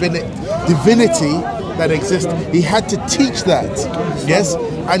unlimited divinity that exists. He had to teach that, yes,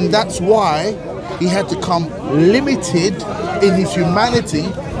 and that's why he had to come limited in his humanity,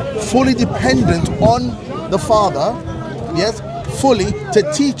 fully dependent on the Father, yes, fully to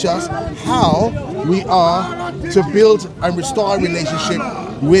teach us how we are to build and restore a relationship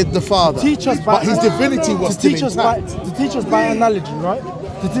with the Father. Teach us by, but his divinity was still intact. To teach us by analogy, right?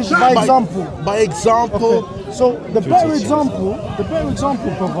 To teach us by example. By example. Okay. So the better example, brother,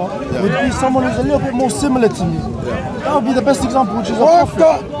 would be someone who's a little bit more similar to you. That would be the best example, which is a prophet.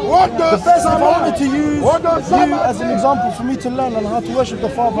 The best, if I wanted to use you as an example for me to learn on how to worship the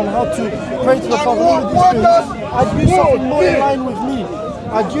Father and how to pray to the Father, all of these things, I'd use something more in line with me.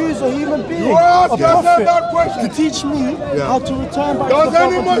 I'd use a human being, a prophet, to teach me how to return back to the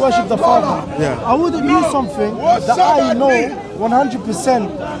Father, to worship the Father. I wouldn't use something that I know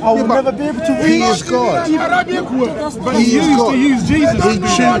 100% I will never be able to reach. He is God. He is God. To use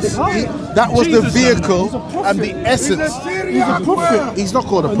Jesus. That was the vehicle and the essence. He's a prophet. He's not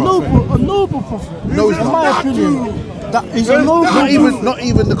called a prophet. A noble prophet. No, he's in not. my opinion. That is a noble. Not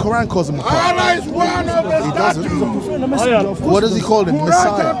even the Quran calls him a prophet. He doesn't. He's a prophet and a messenger. Of course. What does he call him?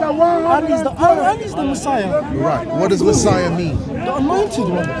 Messiah. And he's the Messiah. Right. What does Messiah mean? The anointed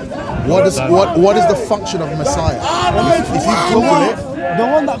one. What is the function of Messiah? If you Google it. The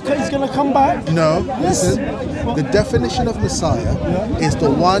one that is going to come back? No. Yes. Listen. The definition of Messiah is the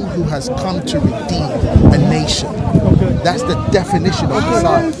one who has come to redeem a nation. Okay. That's the definition of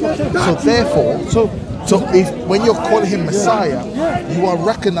Messiah. So therefore, when you're calling him Messiah, you are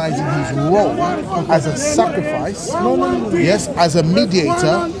recognizing his role as a sacrifice, yes, as a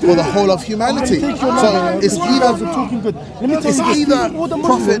mediator for the whole of humanity. So it's either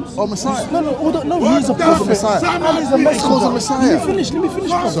prophet or Messiah. No, he's a prophet. Messiah. And he's a messenger. He calls him Messiah. Let me finish.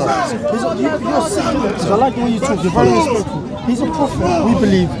 Sorry. You're secular, because I like the way you talk. You're very respectful. He's a prophet, we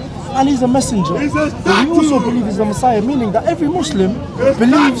believe. And he's a messenger. But we also believe he's a Messiah, meaning that every Muslim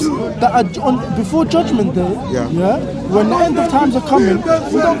believes that before Judgment Day, when the end of times are coming,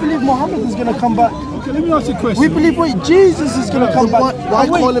 we don't believe Muhammad is going to come back. Okay, let me ask you a question. We believe Jesus is going to come back. Why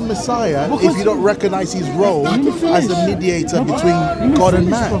call him Messiah if you don't recognize his role as a mediator between God and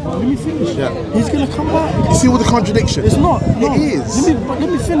man? Let me finish. He's going to come back. You see all the contradiction? It's not. No. It is. Let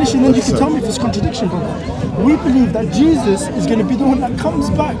me finish and then you can tell me if it's contradiction, brother. We believe that Jesus is going to be the one that comes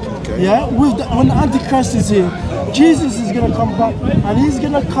back. Okay. Yeah, when the Antichrist is here, Jesus is going to come back and he's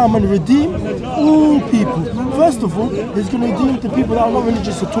going to come and redeem all people. First of all, he's going to redeem the people that are not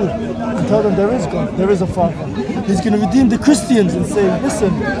religious at all and tell them there is God, there is a Father. He's going to redeem the Christians and say,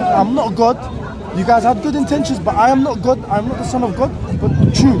 listen, I'm not God. You guys have good intentions, but I am not God. I'm not the Son of God, but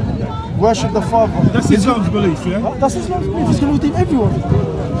true. Worship the Father. That's Islam's belief, yeah? That's Islam's belief. He's going to redeem everyone.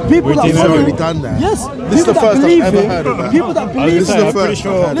 People that have already done that. Yes. This is the first I've ever heard of that. People that believe this is the first.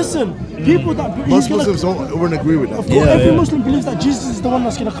 Listen, people that believe. Most Muslims wouldn't agree with that. Of course, every Muslim believes that Jesus is the one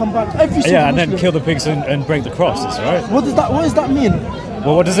that's going to come back. Every single and Muslim. then kill the pigs and break the crosses, right? What does that mean?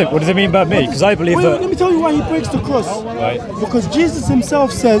 Well, what does it mean about me? Because I believe that. Let me tell you why he breaks the cross. Right. Because Jesus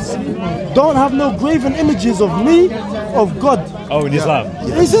himself says, "Don't have no graven images of me, of God." Oh, in Islam.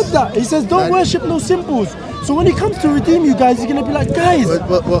 Yes. He said that. He says, "Don't worship no symbols." So when he comes to redeem you guys, he's gonna be like, guys.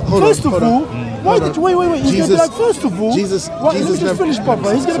 First of all, why did you wait? He's gonna be like, first of all, let me just finish,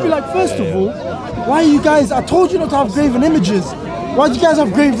 Papa. He's gonna be like, first of all, why you guys? I told you not to have graven images. Why do you guys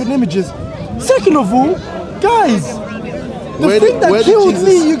have graven images? Second of all, guys. The thing that killed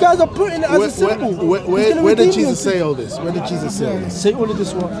me, you guys are putting it as a symbol. Where did Jesus say all this? Where did Jesus say all this? Say all of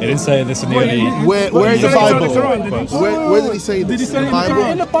this what? He didn't say this in the early. Where in the Bible? Where did he say this? In the Bible?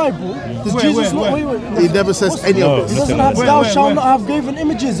 In the Bible, does Jesus not? Wait. He never says any of this. He doesn't have, thou shalt not have graven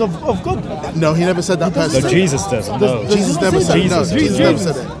images of God. No, he never said that personally. No, Jesus does. No. Jesus never said that. No, Jesus never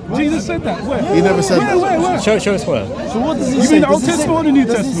said it. Jesus said that. Where? He never said that. Where? Show us where. So what does he say? You mean the Old Testament or the New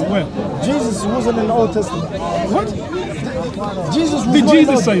Testament? Where? Jesus wasn't in the Old Testament. What? Did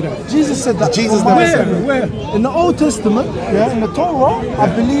Jesus say that? Jesus said that. Jesus never said that. Where? In the Old Testament, in the Torah, I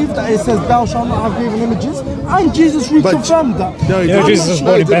believe that it says, "Thou shalt not have graven images," and Jesus reconfirmed that. No, Jesus was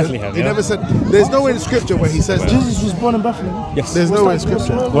born in Bethlehem. He never said. There's nowhere in Scripture where he says that. Jesus was born in Bethlehem. Yes. There's nowhere in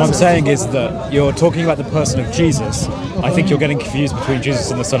Scripture. What I'm saying is that you're talking about the person of Jesus. I think you're getting confused between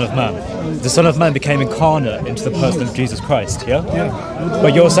Jesus and the Son of Man. The Son of Man became incarnate into the person of Jesus Christ, yeah?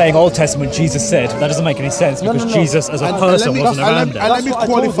 But you're saying Old Testament, Jesus said, that doesn't make any sense because Jesus as a person wasn't around there. And let me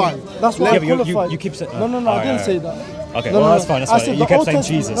qualify. That's why I qualified. You keep saying No, I didn't say that. Okay, well that's fine. That's I fine. said You the kept Old saying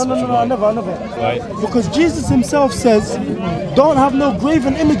Testament. Jesus. No, which I I'm never. Right. Because Jesus himself says, don't have no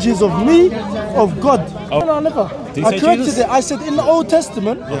graven images of me, of God. Oh. No, never. Did he I say corrected Jesus? it. I said in the Old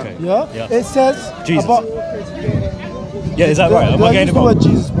Testament, Okay. yeah. It says Jesus. about. Yeah, is that right? Am I getting it the wrong? word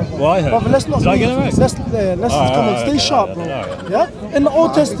Jesus, brother. Well, I heard. Brother, let's not. Did I get it right? Let's come on. Stay okay, sharp, bro. alright. Yeah. In the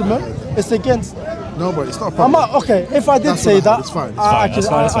Old Testament, it's against. No, but it's not a problem. Okay, if I did That's say what I that, heard, it's fine. I That's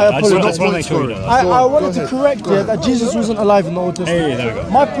fine. apologize. I just want to make sure you know. I wanted to ahead. correct Go you ahead. that Jesus wasn't alive in the Old Testament. Hey, there we go.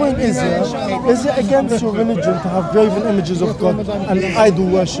 My point is, is it against your religion to have graven images of God and idol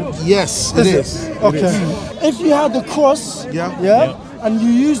worship? Yes, it is. Okay. If you had the cross, Yeah. and you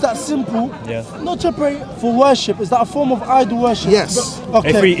use that symbol, not to pray for worship, is that a form of idol worship? Yes.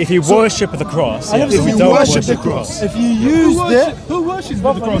 Okay. If you worship the cross, And yes. if We you don't worship the cross, if you used it, Who worships the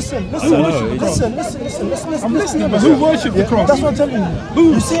brother, cross? listen. I'm listening, but who worships the cross? That's what I'm telling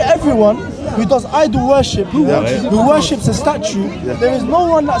you. You see, everyone who does idol worship, who worships a statue, there is no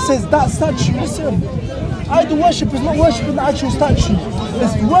one that says that statue. Listen, idol worship is not worshipping the actual statue.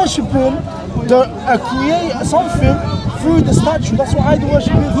 It's worshipping something through the statue. That's what idol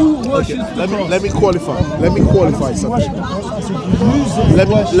worship is. Who worships the cross? Let me qualify. Let me qualify something.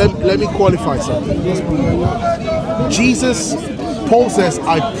 Let me qualify something. Jesus, Paul says,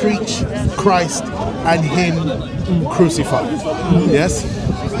 I preach Christ and Him crucified. Yes?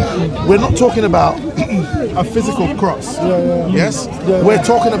 We're not talking about a physical cross. Yes? We're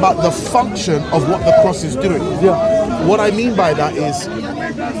talking about the function of what the cross is doing. What I mean by that is,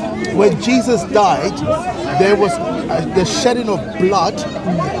 when Jesus died, there was the shedding of blood,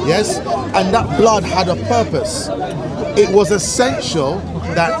 yes, and that blood had a purpose. It was essential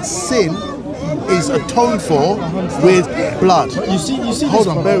that sin is atoned for with blood. You see. Hold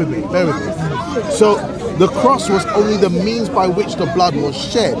on, bear with me. So the cross was only the means by which the blood was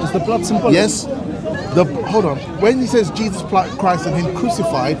shed. Is the blood symbolic? Yes. Hold on. When he says Jesus Christ and Him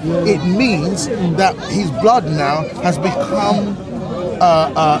crucified, it means that His blood now has become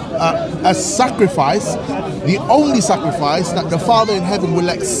a sacrifice, the only sacrifice that the Father in heaven will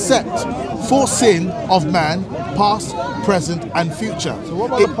accept for sin of man, past, present, and future. So what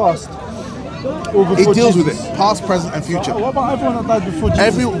about the past? It deals with it, past, present, and future. What about everyone that died before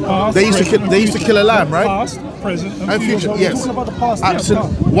Jesus? They used to kill a lamb, right? Past, present, And future. So we're Yes, talking about the past.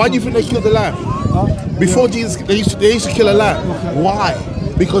 absolutely. Why do you think they killed the lamb? Before Jesus, they used to kill a lamb. Why?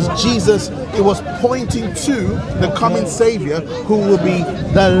 Because Jesus, it was pointing to the coming Savior, who will be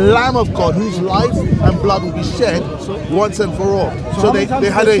the Lamb of God, whose life and blood will be shed once and for all. So they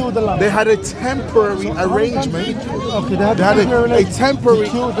had a temporary arrangement. Okay, they They had a temporary.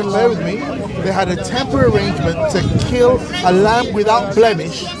 Bear with me. They had a temporary arrangement to kill a lamb without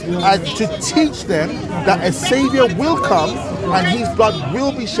blemish, and to teach them that a Savior will come and His blood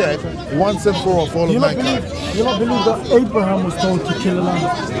will be shed once and for all for all of mankind. You not believe that Abraham was told to kill a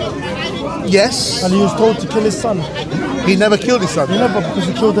lamb, Yes, and he was told to kill his son? he never killed his son. He never, because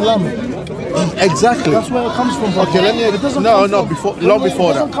he killed the lamb. Exactly. That's where it comes from. Brother. Okay, let me. It doesn't No, come no, from- before, No, long no,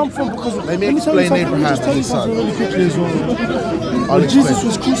 before it doesn't that. come from because. Let me tell you explain something, Abraham let me just tell and you his son. something really quickly as well. I'll When Jesus explain.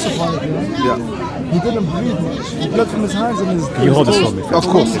 was crucified, Yeah. he didn't bleed much. He bled from his hands and his. Can you hold this for me? Of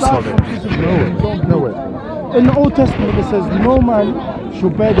course. No way. In the Old Testament, it says, "No man shall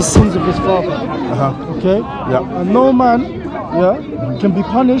bear the sins of his father." Okay. Yeah. And no man, can be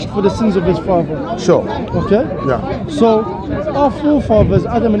punished for the sins of his father. Sure. Okay. Yeah. So, our forefathers,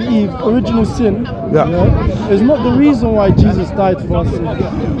 Adam and Eve, original sin, Yeah. is not the reason why Jesus died for our sins.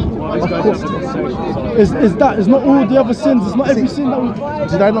 Of course. Is that? It's not all the other sins. It's not every sin that we.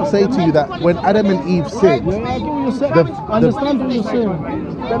 Did I not say to you that when Adam and Eve sinned, Yeah, I get what you're saying. The- I understand what you're saying.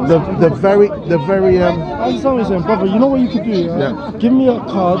 the very I understand what you're saying, brother. You know what you could do? Yeah. Give me a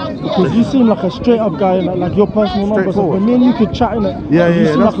card, because you seem like a straight up guy, like your personal number. So Straightforward. but me and you could chat in it. Yeah, You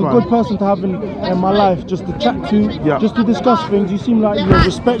yeah, seem that's like a fine. good person to have in my life, just to chat to, Yeah. just to discuss things. You seem like you're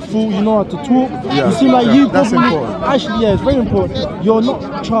respectful. You know how to talk. Yeah, You seem like yeah, you. that's probably- important. Actually, yeah, it's very important. You're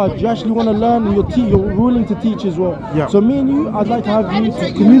not charged. You actually want to learn, and you're willing to teach as well. Yeah. So me and you, I'd like to have you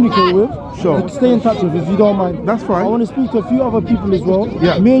to communicate with. Sure. To stay in touch with, if you don't mind. That's fine. I want to speak to a few other people as well.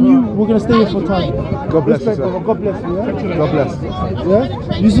 Yeah. Me and you, we're gonna stay here for time. God bless you, Respect, sir. brother. God bless you. Yeah. God bless.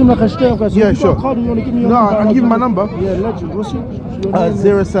 Yeah. You seem like a straight up guy. So Yeah, if you sure. got a card, you want to give me your No, number? I'll give you my number. Yeah, legend. What's your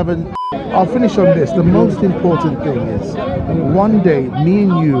name? 07. I'll finish on this. The most important thing is, one day me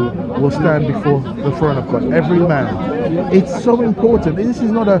and you will stand before the throne of God. Every man. It's so important. This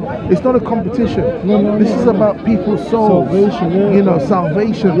is not a competition. No, This is about people's souls. Salvation, yeah. You know,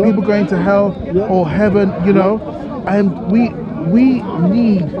 salvation. Yeah. People going to hell or heaven. You know, and we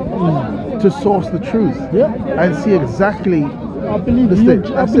need to source the truth Yeah. and see exactly I believe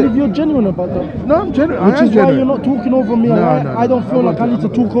you're genuine about that. No, I'm genuine. Which is why you're not talking over me. I don't feel like I need to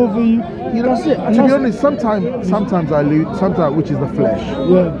talk over you. That's it. To be honest, sometimes I lose, sometimes which is the flesh.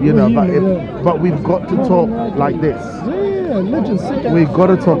 Yeah, you know, human, but we've got to talk like this. Yeah, legend. We've got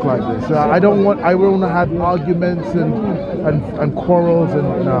to talk like this. I don't want to have arguments and quarrels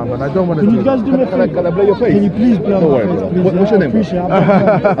and man, I don't want to. Can you guys do me a favor? Can I blow your face? Can you please blow my face, please? What's your name? Appreciate it.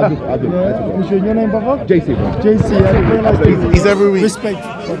 I'll do. What's your name, brother? JC, bro. JC, very nice to meet you. He's every week. Respect,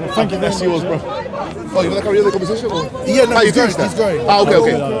 brother. Thank you. That's yours, bro. Oh, you want to carry on the conversation? Or? Yeah, no, he's going. Ah,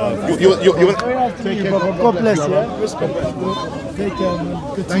 okay. You want? Very nice to meet you, brother. God bless you. Yeah? Respect. Take care, man.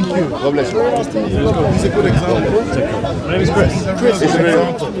 Good Thank you. God bless you. He's a good example. My name is Chris. Chris is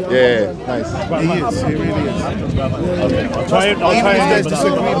Yeah, nice. He is. He really is. Okay, I'll try and There's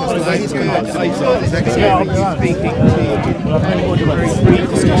remember that. disagreements. He's going Yeah, I'll be around. We'll have many more debates.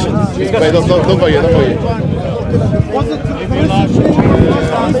 Wait, don't go yet. Don't go yet.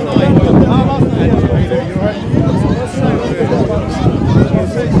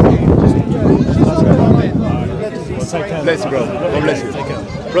 Bless you, bro. God bless you.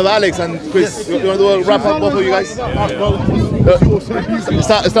 Brother Alex and Chris, you want to do a wrap up, both of you guys?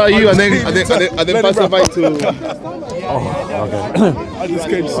 Start you and then pass the mic to.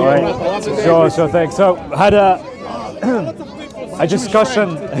 Sure thing. So had a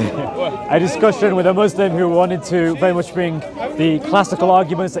discussion with a Muslim who wanted to very much bring the classical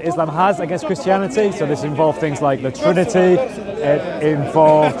arguments that Islam has against Christianity. So this involved things like the Trinity. It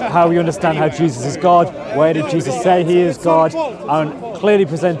involved how we understand how Jesus is God. Where did Jesus say he is God? And clearly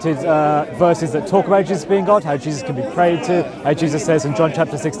presented verses that talk about Jesus being God, how Jesus can be prayed to, how Jesus says in John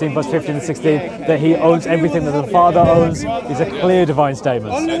chapter 16, verse 15 and 16, that he owns everything that the Father owns. These are clear divine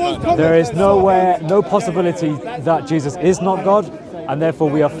statements. There is no possibility that Jesus is not God, and therefore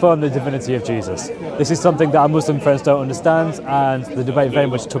we affirm the divinity of Jesus. This is something that our Muslim friends don't understand, and the debate very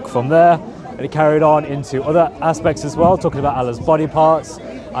much took from there. And it carried on into other aspects as well, talking about Allah's body parts,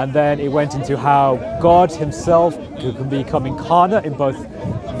 and then it went into how God himself can become incarnate in both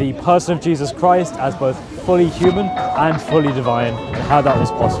the person of Jesus Christ as both fully human and fully divine, and how that was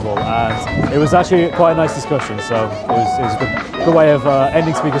possible. And it was actually quite a nice discussion, so it was a good way of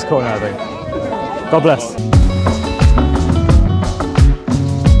ending Speaker's Corner, I think. God bless.